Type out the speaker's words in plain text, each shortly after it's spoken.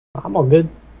I'm all good.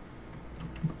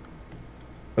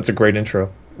 That's a great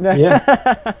intro.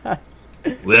 Yeah.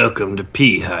 Welcome to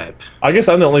P-Hype. I guess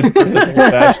I'm the only person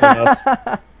that's fast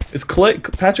enough. Is clay,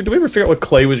 Patrick? Do we ever figure out what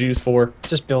clay was used for?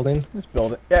 Just building. Just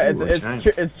build it. Yeah, Ooh,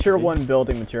 it's tier 1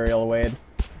 building material, Wade.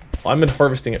 Well, I've been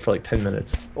harvesting it for like 10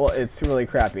 minutes. Well, it's really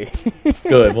crappy.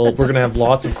 Good. Well, we're gonna have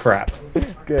lots of crap.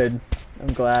 Good. I'm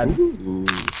glad. Ooh.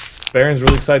 Baron's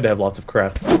really excited to have lots of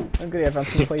crap. I'm good. I found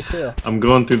some clay too. I'm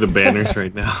going through the banners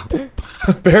right now.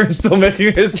 Baron's still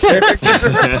making his character.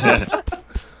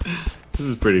 This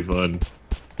is pretty fun.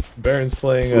 Baron's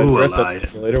playing Ooh, dress up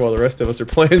simulator while the rest of us are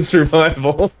playing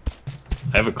survival.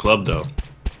 I have a club though.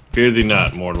 Fear thee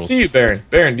not, mortals. See you, Baron.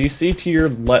 Baron, do you see to your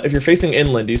left? If you're facing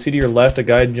inland, do you see to your left a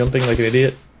guy jumping like an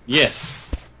idiot? Yes.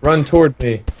 Run toward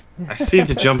me. I see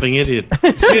the jumping idiot.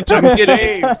 See a jumping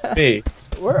idiot? It's me.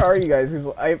 Where are you guys?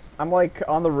 Because I'm like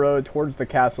on the road towards the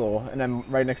castle, and I'm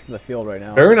right next to the field right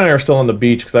now. Baron and I are still on the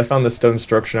beach because I found this stone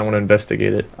structure and I want to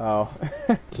investigate it. Oh.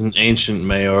 It's an ancient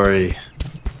Maori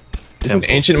It's an temple.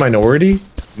 ancient minority?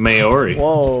 Maori.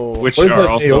 Whoa. Which What is are that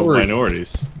also Maori?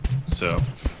 minorities. So.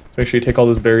 Make sure you take all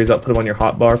those berries out, put them on your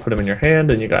hot bar, put them in your hand,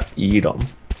 and you gotta eat them.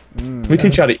 Let me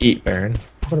teach you how to eat, Baron.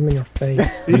 Put them in your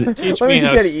face. Please teach Let me me teach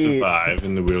how you how to to eat. survive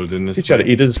in the wilderness. Teach you how to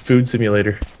eat. This is food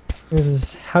simulator. This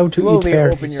is how to eat Slowly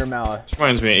berries. open your mouth. This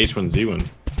reminds me of H1Z1.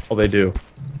 Oh, they do.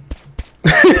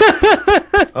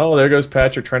 Oh, there goes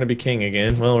Patrick trying to be king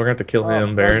again. Well, we're gonna have to kill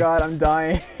him, Oh Baron. god, I'm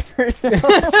dying right now.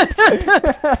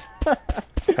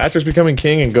 Patrick's becoming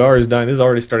king and Gar is dying. This is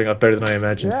already starting off better than I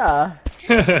imagined. Yeah.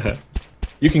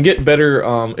 You can get better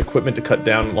equipment to cut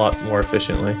down a lot more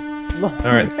efficiently.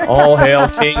 Alright, all hail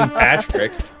King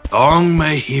Patrick. Long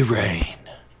may he reign.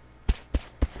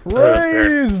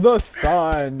 Praise the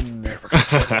sun.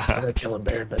 I'm gonna kill him,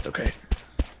 Baron, but that's okay.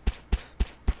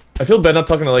 I feel bad not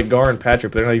talking to like Gar and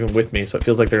Patrick, but they're not even with me, so it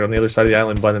feels like they're on the other side of the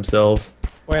island by themselves.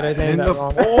 Wait, I named In that the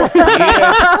wrong. fourth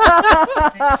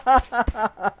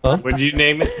year. What did you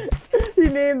name it? He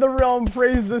named the realm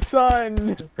Praise the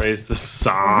Sun. Praise the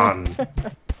sun.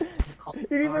 He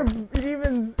didn't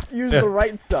even use Yeah. the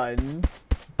right sun.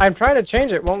 I'm trying to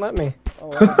change it. Won't let me. Oh,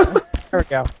 wow. There we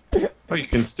go. Oh, you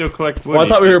can still collect wood. Well, I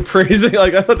thought we were praising,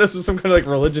 like, I thought this was some kind of like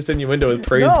religious innuendo with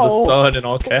praise the No. sun in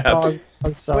all caps. Oh,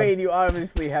 I'm sorry. Wait, you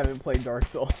obviously haven't played Dark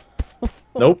Souls.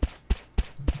 Nope.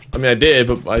 I mean, I did,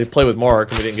 but I played with Mark,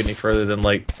 and we didn't get any further than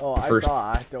like Oh, the I first.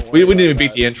 saw. Don't worry We didn't even about beat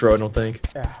that. the intro, I don't think.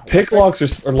 Yeah. Pick locks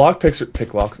or lock picks are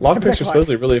pick locks. Lock picks are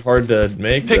supposedly really hard to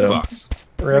make. Pick though. locks.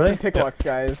 Really? Pick locks,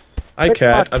 guys. Hi, Pick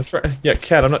Cat. lock. I'm trying. Yeah,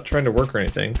 Cat. I'm not trying to work or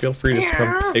anything. Feel free to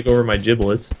come take over my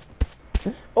giblets.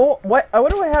 Oh, what? I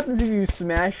wonder what happens if you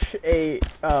smash a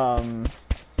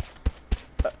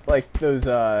like those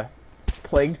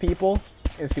plagued people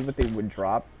and see what they would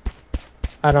drop.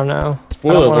 I don't know.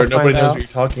 Spoiler wanna alert! Nobody find knows out. what you're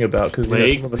talking about because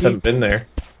Plague some of us haven't been there.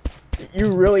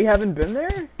 You really haven't been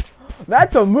there?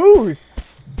 That's a moose.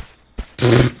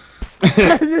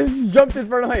 I just jumped in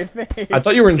front of my face. I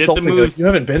thought you were Get the insulting us. moose. You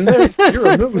haven't been there. You're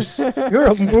a moose. You're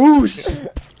a moose.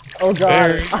 Oh god,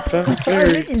 Very, I'm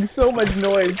very. making so much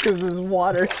noise because there's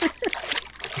water.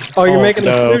 Oh, you're Oh, making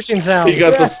the no. slooshing sound. You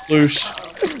got the sloosh.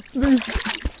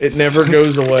 It never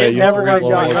goes away. It You have never to goes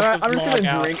reload away. it. have to I'm just log gonna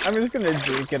out. drink. I'm just gonna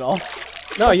drink it all.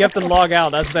 No, you have to log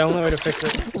out. That's the only way to fix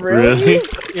it. Really?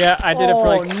 Yeah, I did it for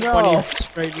like Oh, no. 20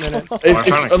 straight minutes. If,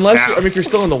 found a unless, cow. I mean, if you're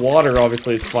still in the water,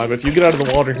 obviously it's fine. But if you get out of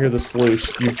the water and hear the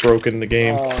sloosh, you've broken the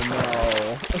game.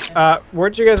 Oh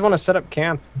Where'd you guys want to set up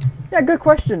camp? no. Yeah, good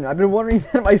question. I've been wondering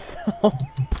that myself.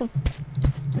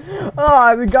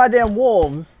 Ah, the goddamn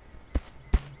wolves.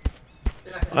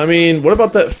 I mean, what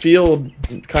about that field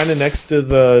kind of next to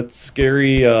the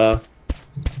scary, You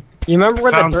remember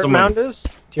where that Found dirt someone. mound is? Do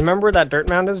you remember where that dirt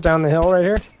mound is down the hill right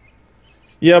here?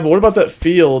 Yeah, but what about that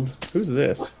field? Who's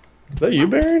this? Is that you,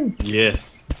 Baron?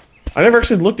 Yes. I never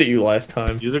actually looked at you last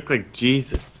time. You look like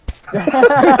Jesus. No, don't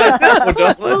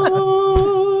I?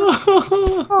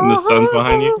 And the sun's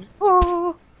behind you.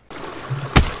 Well,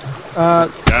 God.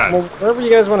 wherever you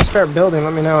guys want to start building,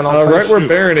 let me know and I'll Right place where it.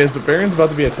 Baron is, but Baron's about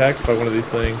to be attacked by one of these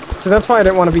things. So that's why I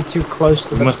didn't want to be too close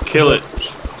to We the... must kill it.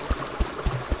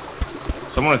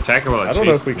 Someone attack it while I don't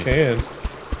know if we can.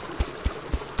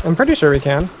 I'm pretty sure we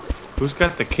can. Who's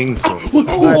got the king sword?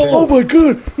 Oh my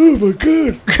god! Oh my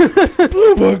god!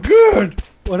 Oh my god!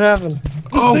 What happened?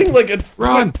 Oh, Thing like it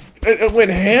run! it went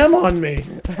ham on me.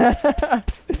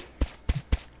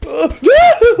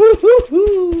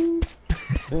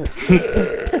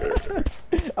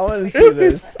 I want to see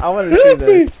this. I want to see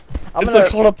this. It's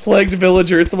called a plagued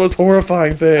villager. It's the most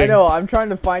horrifying thing. I know. I'm trying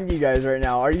to find you guys right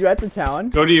now. Are you at the town?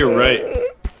 Go to your right.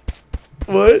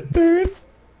 What, Baron?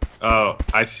 Oh,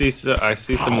 I see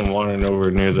someone wandering over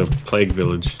near the plague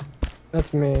village.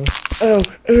 That's me. Oh,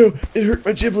 oh, it hurt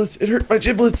my giblets. It hurt my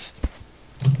giblets.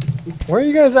 Where are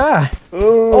you guys at?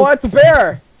 Oh, that's a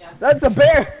bear. That's a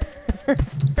bear.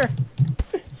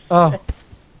 Oh,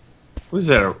 Who's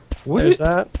that? What there's is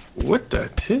that. What the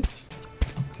tits?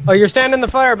 Oh, you're standing in the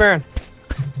fire, Baron.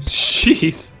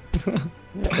 Jeez.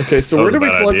 Okay, so That where was a did we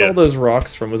bad collect idea. all those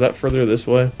rocks from? Was that further this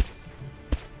way?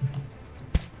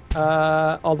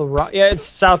 All the rock. Yeah, it's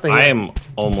south of here. I am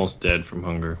almost dead from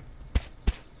hunger.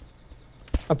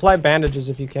 Apply bandages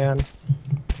if you can.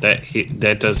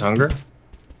 That does hunger?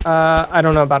 I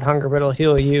don't know about hunger, but it'll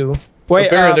heal you. Wait,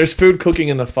 Baron, there's food cooking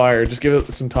in the fire. Just give it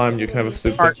some time. You can have a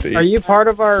soup are to eat. you part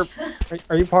of our?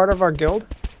 Are you part of our guild?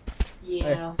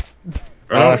 Yeah.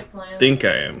 I think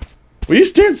I am. Will you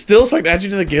stand still so I can add you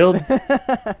to the guild?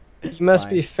 You must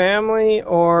Fine. be family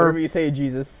Whatever or you say,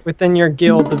 Jesus. within your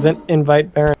guild to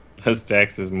invite Baron. Less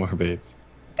taxes, more babes.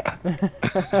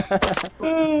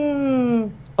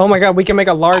 Oh my God, we can make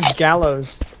a large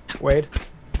gallows. Wade.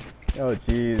 Oh,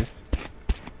 jeez.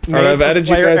 Alright, I've Made for added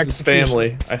you player guys as execution.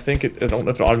 family. I think I don't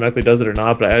know if it automatically does it or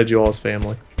not, but I added you all as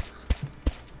family.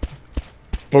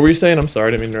 What were you saying? I'm sorry,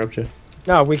 I didn't mean to interrupt you.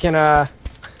 No, we can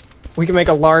make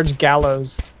a large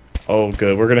gallows. Oh,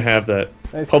 good. We're gonna have that.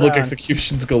 Nice Public crown.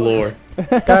 executions galore.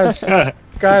 Guys,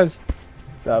 guys.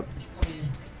 What's up?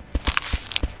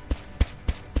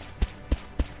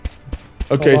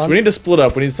 Okay, Hold so on. we need to split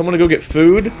up. We need someone to go get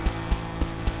food.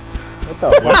 What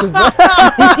the fuck is that?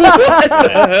 What the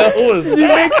hell was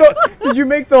that? Did you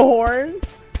make the horn?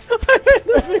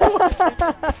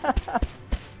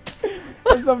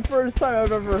 That's the first time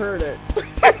I've ever heard it.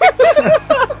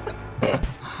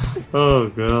 Oh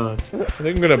god. I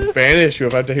think I'm gonna banish you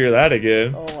if I have to hear that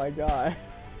again. Oh my god.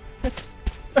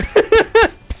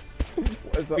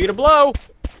 Beat a blow.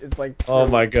 It's like Oh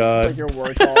my It's god. like your war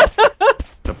call.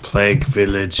 The plague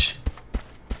village.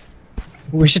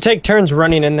 We should take turns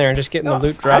running in there and just getting the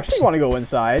loot I drops. actually want to go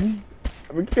inside.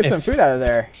 We can get some If- food out of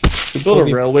there. We build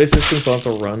Maybe. a railway system so I don't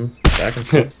have to run back and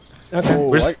forth. Okay. Oh,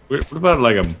 What about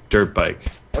like a dirt bike?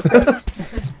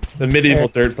 The medieval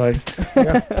dirt bike.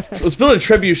 Let's build a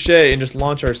trebuchet and just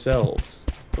launch ourselves.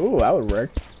 Ooh, that would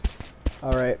work.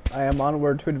 Alright, I am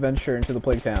onward to adventure into the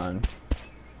Plague Town.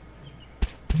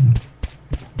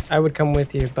 I would come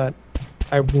with you, but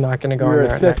I'm not gonna go You're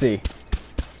in a there. sissy.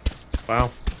 Wow.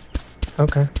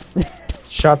 Okay.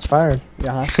 Shots fired.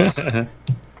 Yeah.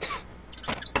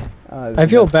 I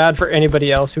feel bad for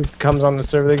anybody else who comes on the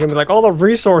server. They're gonna be like, all the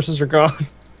resources are gone.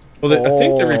 Well, I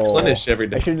think they Oh. replenish every I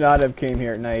day. should not have came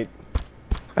here at night.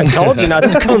 I told you not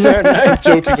to come there. I'm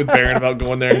joking with Baron about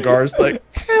going there, and Gar's like,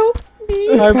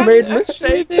 I've made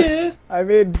mistakes. I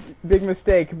made big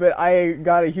mistake, but I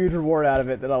got a huge reward out of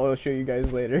it that I will show you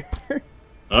guys later.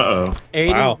 Uh-oh.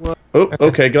 80 Wow. wood. oh,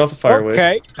 okay, get off the fire Wade.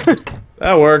 Okay.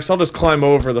 That works. I'll just climb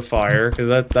over the fire, because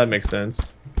that makes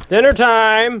sense. Dinner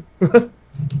time.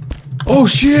 Oh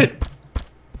shit!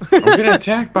 I'm getting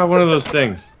attacked by one of those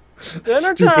things. Dinner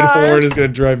Stupid time. horn is gonna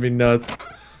drive me nuts.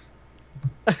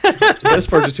 The best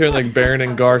part is hearing like Baron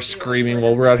and Gar screaming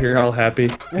while we're out here all happy.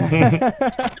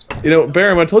 You know,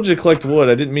 Baron, when I told you to collect wood,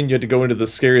 I didn't mean you had to go into the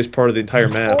scariest part of the entire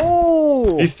map.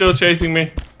 Oh! He's still chasing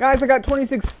me. Guys, I got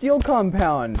 26 steel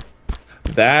compound.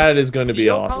 That is going to be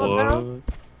Steel awesome. compound?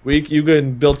 You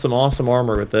can build some awesome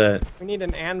armor with that. We need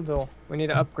an anvil. We need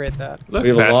to upgrade that. Look, We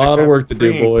have a Patrick, lot of I'm work to do,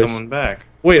 bringing boys. Someone back.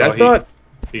 Wait, Oh,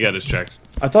 he got distracted.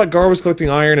 I thought Gar was collecting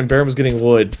iron and Baron was getting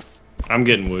wood. I'm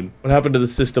getting wood. What happened to the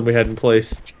system we had in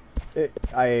place?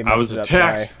 I was messed it up,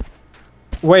 attacked.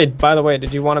 Wait, by the way,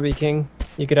 did you want to be king?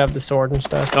 You could have the sword and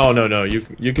stuff. Oh no, you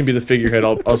can be the figurehead.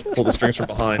 I'll pull the strings from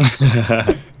behind.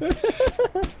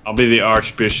 I'll be the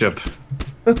archbishop.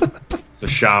 The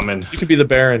shaman. You can be the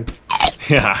Baron.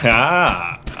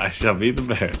 Yeah, I shall be the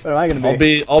bear. What am I gonna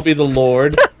be? I'll be the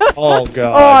Lord. Oh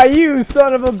god. Oh, you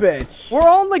son of a bitch! We're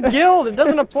all in the guild. It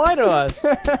doesn't apply to us.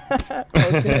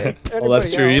 Okay. Well,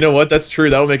 that's true. You know what? That's true.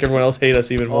 That will make everyone else hate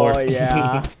us even more. Oh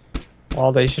yeah.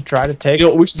 Well, they should try to take. You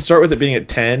know, we should start with it being at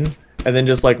 10, and then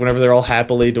just like whenever they're all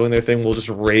happily doing their thing, we'll just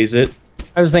raise it.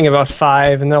 I was thinking about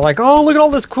 5, and they're like, "Oh, look at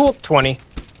all this cool 20."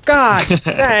 God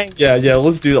dang. Yeah,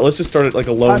 let's do that. Let's just start at like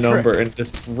a low Patrick. number and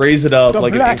just raise it up The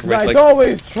like in Black increments. Knight Like,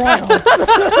 always triumphs.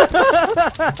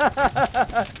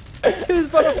 It is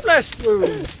but a flesh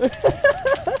wound.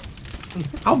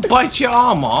 I'll bite your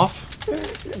arm off.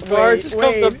 Guard just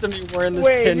comes wait. up to me wearing this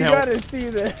Wait, tin you helmet. gotta see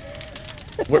this.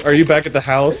 are you back at the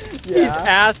house? He's Yeah.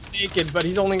 ass naked, but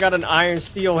he's only got an iron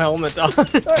steel helmet on.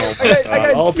 I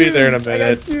got I'll be there in a shoes. I got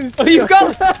minute. shoes Oh, too. you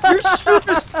got your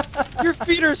shoes. Your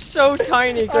feet are so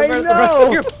tiny compared to the rest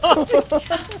of your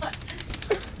body.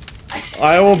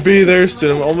 I will be there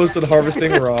soon. I'm almost done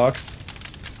harvesting rocks.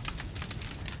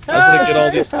 I just want to get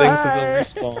all these things so they'll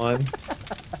respawn.